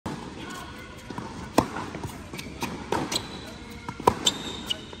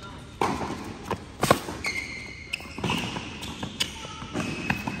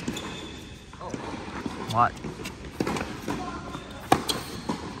What?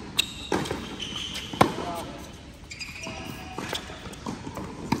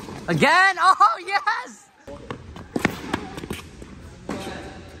 Again? Oh, yes!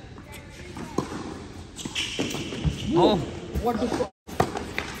 Oh. What the fuck?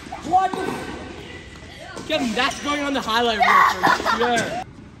 What the Kevin, that's going on the highlight reel for sure.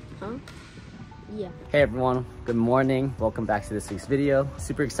 Huh? Yeah. Hey everyone, good morning. Welcome back to this week's video.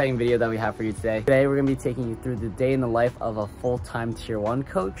 Super exciting video that we have for you today. Today we're gonna be taking you through the day in the life of a full-time tier 1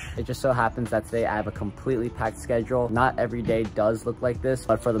 coach. It just so happens that today I have a completely packed schedule. Not every day does look like this,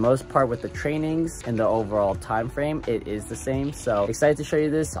 but for the most part with the trainings and the overall time frame, it is the same. So excited to show you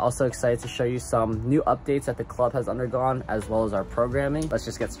this. Also excited to show you some new updates that the club has undergone, as well as our programming. Let's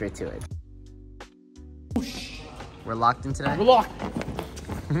just get straight to it. We're locked in today? We're locked.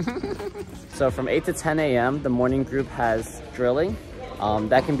 So from 8 to 10 a.m., the morning group has drilling.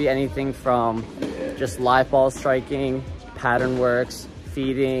 That can be anything from just live ball striking, pattern works,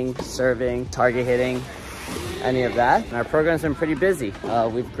 feeding, serving, target hitting, any of that. And our program's been pretty busy.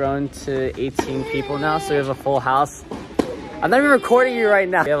 We've grown to 18 people now, so we have a full house. I'm not even recording you right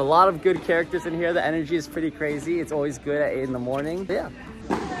now. We have a lot of good characters in here. The energy is pretty crazy. It's always good at 8 in the morning. But yeah.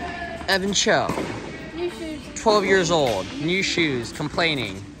 Evan Cho. 12 years old, new shoes,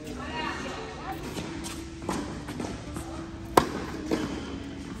 complaining.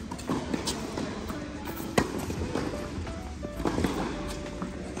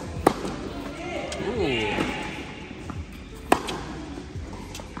 Ooh.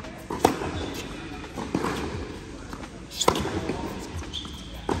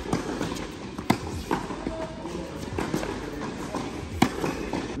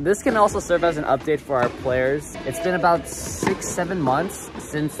 This can also serve as an update for our players. It's been about 6-7 months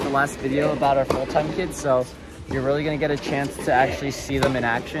since the last video about our full-time kids, so you're really gonna get a chance to actually see them in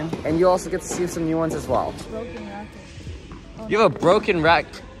action. And you also get to see some new ones as well. Broken racket. Oh, you have a broken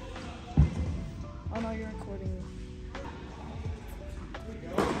racket. Oh no, you're recording me.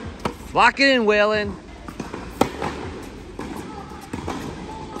 Lock it in, Waylon.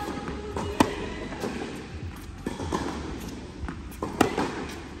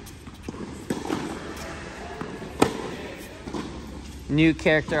 New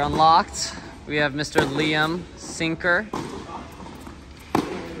character unlocked. We have Mr. Liam Sinker.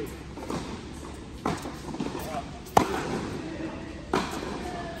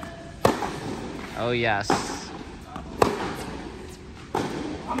 Oh yes.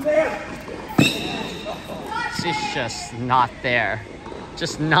 I'm there. She's just not there.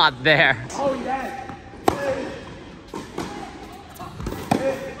 Just not there. Oh yeah.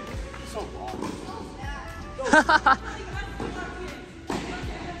 Hey. So long.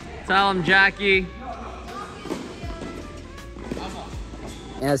 Tell him, Jackie.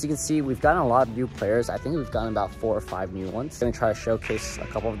 And as you can see, we've gotten a lot of new players. I think we've gotten about 4 or 5 new ones. Gonna try to showcase a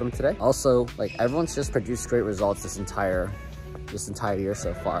couple of them today. Also, like, everyone's just produced great results this entire year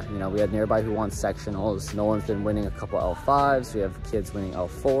so far. You know, we had Nearby who won sectionals. Nolan's been winning a couple L5s. We have kids winning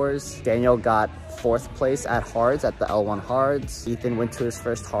L4s. Daniel got 4th place at Hards, at the L1 Hards. Ethan went to his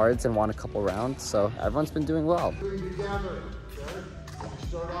first Hards and won a couple rounds. So everyone's been doing well. Together, okay?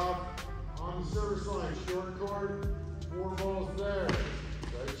 Start off on the service line, short court, 4 balls there.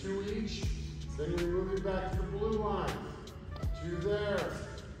 Okay, 2 each. Then you're moving back to the blue line. 2 there.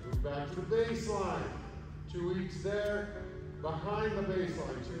 Move back to the baseline. 2 each there. Behind the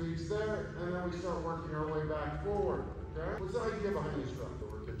baseline, 2 each there. And then we start working our way back forward. Okay? What's the idea behind this drum?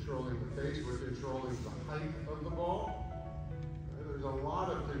 We're controlling the pace, we're controlling the height of the ball. Okay? There's a lot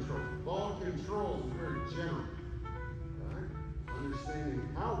of control. Ball control is very general. Understanding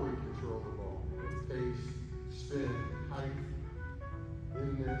how we control the ball, pace, spin, height, in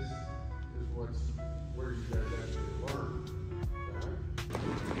this is where you guys actually learn.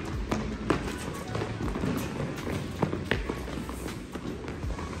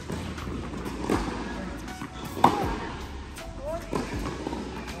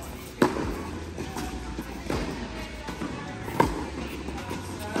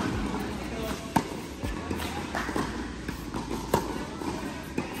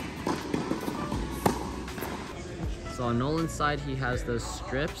 So on Nolan's side, he has those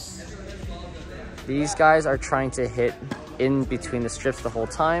strips. These guys are trying to hit in between the strips the whole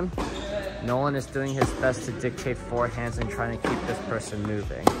time. Nolan is doing his best to dictate forehands and trying to keep this person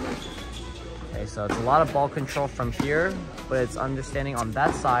moving. Okay, so it's a lot of ball control from here, but it's understanding on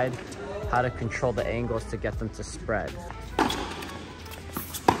that side how to control the angles to get them to spread.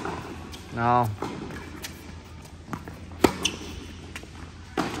 No.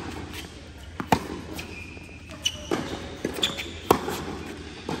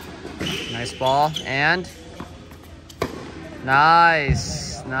 Nice ball, and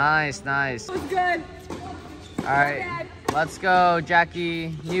nice, nice, nice. That was good. All right, let's go,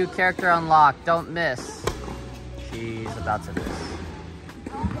 Jackie. New character unlocked, don't miss. She's about to miss.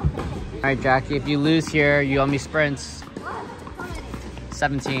 All right, Jackie, if you lose here, you owe me sprints.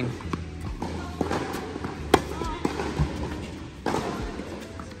 17.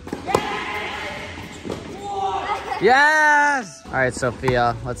 Yes! All right,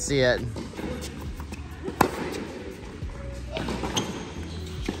 Sophia, let's see it.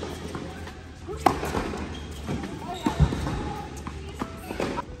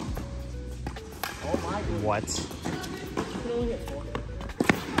 What?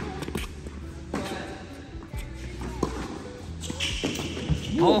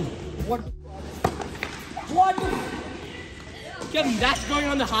 Oh. What? Kevin, that's going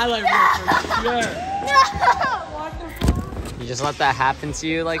on the highlight reel for sure. You just let that happen to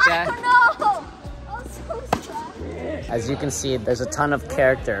you like that? No! I'm so sad. As you can see, there's a ton of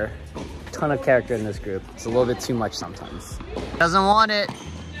character in this group. It's a little bit too much sometimes. Doesn't want it.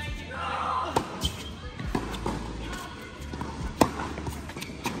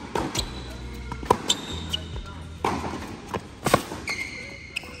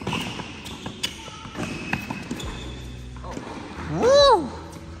 Woo!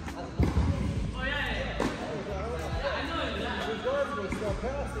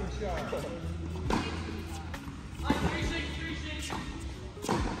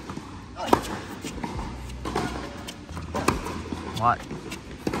 What?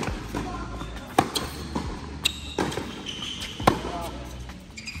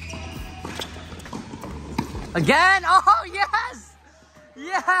 Again? Oh, yes!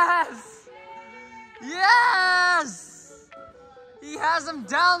 Yes! Yes! He has them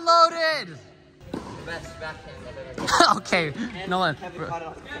downloaded! The best backhand I've ever Okay,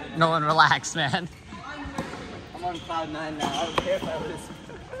 Nolan, relax, man. I'm on cloud 9 now. I don't care if I lose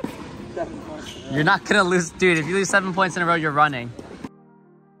 7 points. You're not gonna lose, dude. If you lose 7 points in a row, you're running.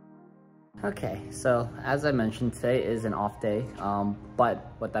 Okay, so as I mentioned, today is an off day,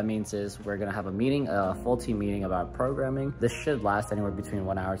 but what that means is we're gonna have a meeting, a full team meeting about programming. This should last anywhere between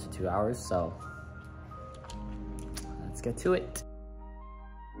 1 hour to 2 hours, so let's get to it.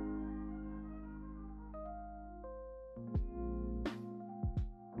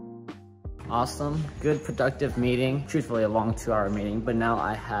 Awesome, good productive meeting. Truthfully, a long 2 hour meeting, but now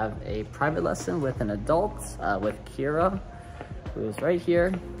I have a private lesson with an adult, with Kira, who is right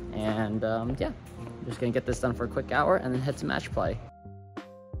here. And yeah, I'm just gonna get this done for a quick hour and then head to match play.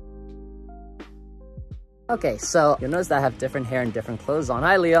 Okay, so you'll notice that I have different hair and different clothes on.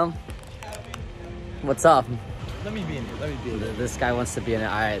 Hi, Liam. What's up? Let me be in here. Let me be in here. This guy wants to be in it.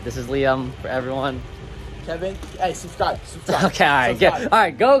 All right, this is Liam for everyone. Kevin, hey, subscribe. Okay, all right, all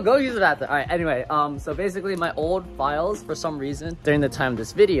right, go use the bathroom. All right, anyway, so basically my old files, for some reason, during the time of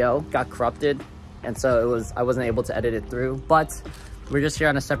this video, got corrupted. And so I wasn't able to edit it through, but we're just here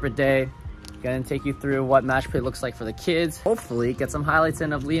on a separate day. Gonna take you through what match play looks like for the kids. Hopefully get some highlights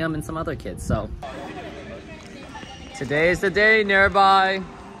in of Liam and some other kids. So today's the day, nearby.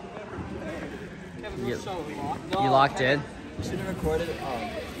 You locked in? You should have recorded it.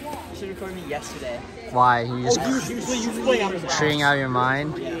 You should have recorded me yesterday. Why? You just Usually out of treating out your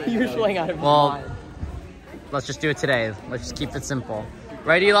mind? Usually out of Well, let's just do it today. Let's just keep it simple.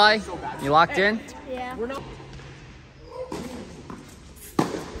 Right, Eli? You locked in? Yeah. We're not.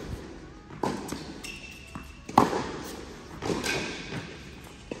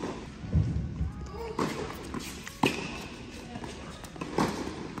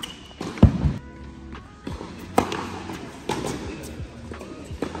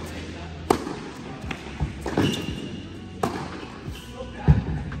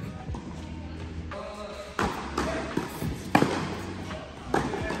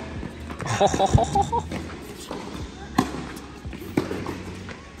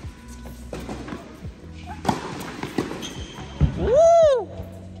 Woo!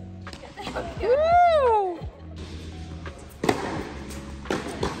 Woo!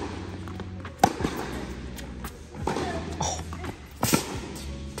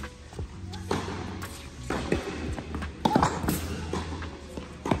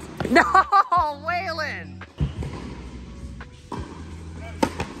 No, Waylon!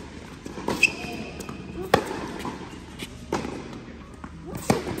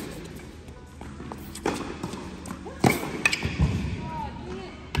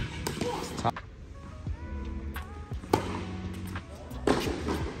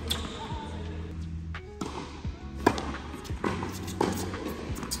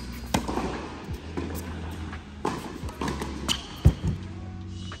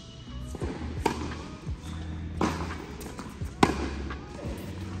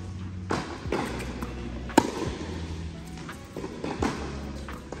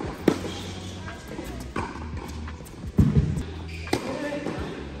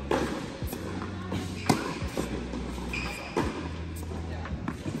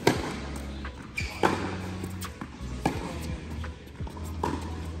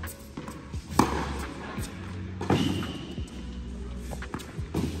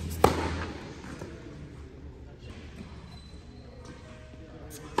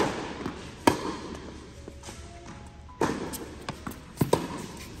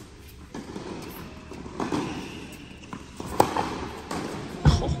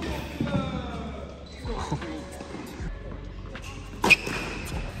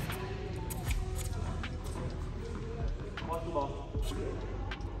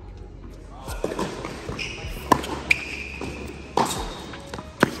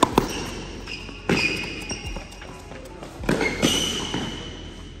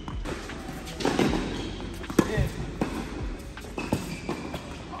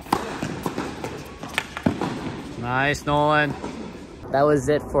 Nice, Nolan. That was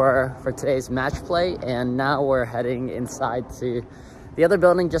it for today's match play, and now we're heading inside to the other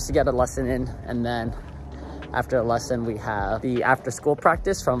building just to get a lesson in, and then after a lesson we have the after school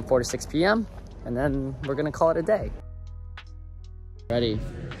practice from 4 to 6 p.m. and then we're gonna call it a day. Ready?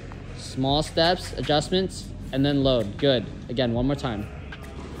 Small steps, adjustments, and then load. Good. Again, one more time.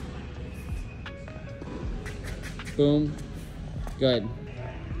 Boom. Good.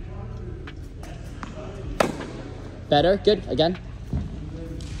 Better. Good. Again.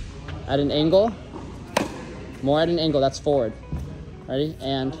 At an angle. More at an angle. That's forward. Ready?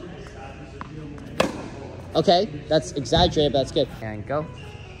 And. Okay. That's exaggerated, but that's good. And go.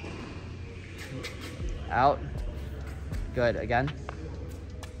 Out. Good. Again.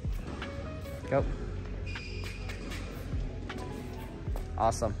 Go.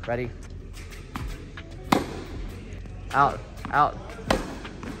 Awesome. Ready? Out. Out.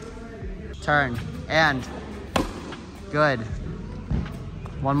 Turn. And. Good.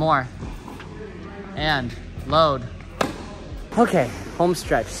 One more. And load. Okay, home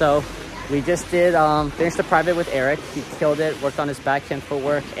stretch. So we just did finished the private with Eric. He killed it, worked on his backhand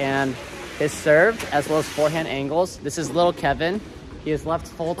footwork and his serve, as well as forehand angles. This is little Kevin. He has left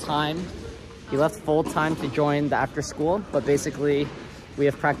full time. He left full time to join the after school, but basically we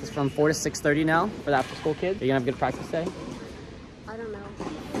have practice from 4 to 6:30 now for the after school kids. Are you gonna have a good practice day? I don't know.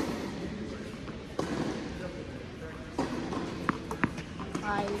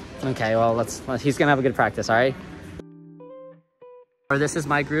 Okay, well, he's gonna have a good practice, all right? This is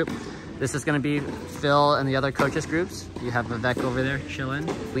my group. This is gonna be Phil and the other coaches' groups. You have Vivek over there chilling.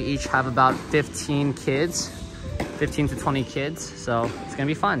 We each have about 15 kids, 15 to 20 kids, so it's gonna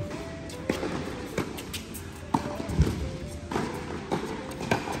be fun.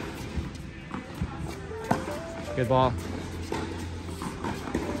 Good ball.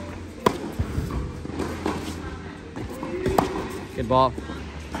 Good ball.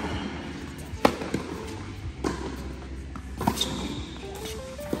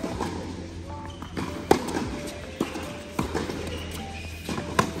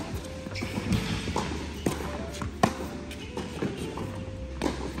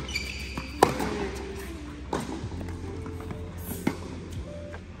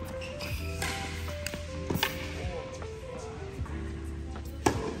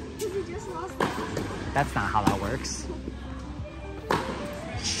 That's not how that works.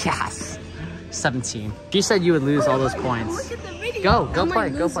 Yes. 17. She said you would lose all those points. Go play.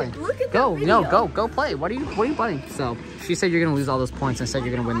 Go play. Go play. What are you playing? So she said you're gonna lose all those points and said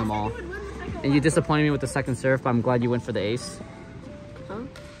you're gonna win them all. And you disappointed me with the second serve, but I'm glad you went for the ace.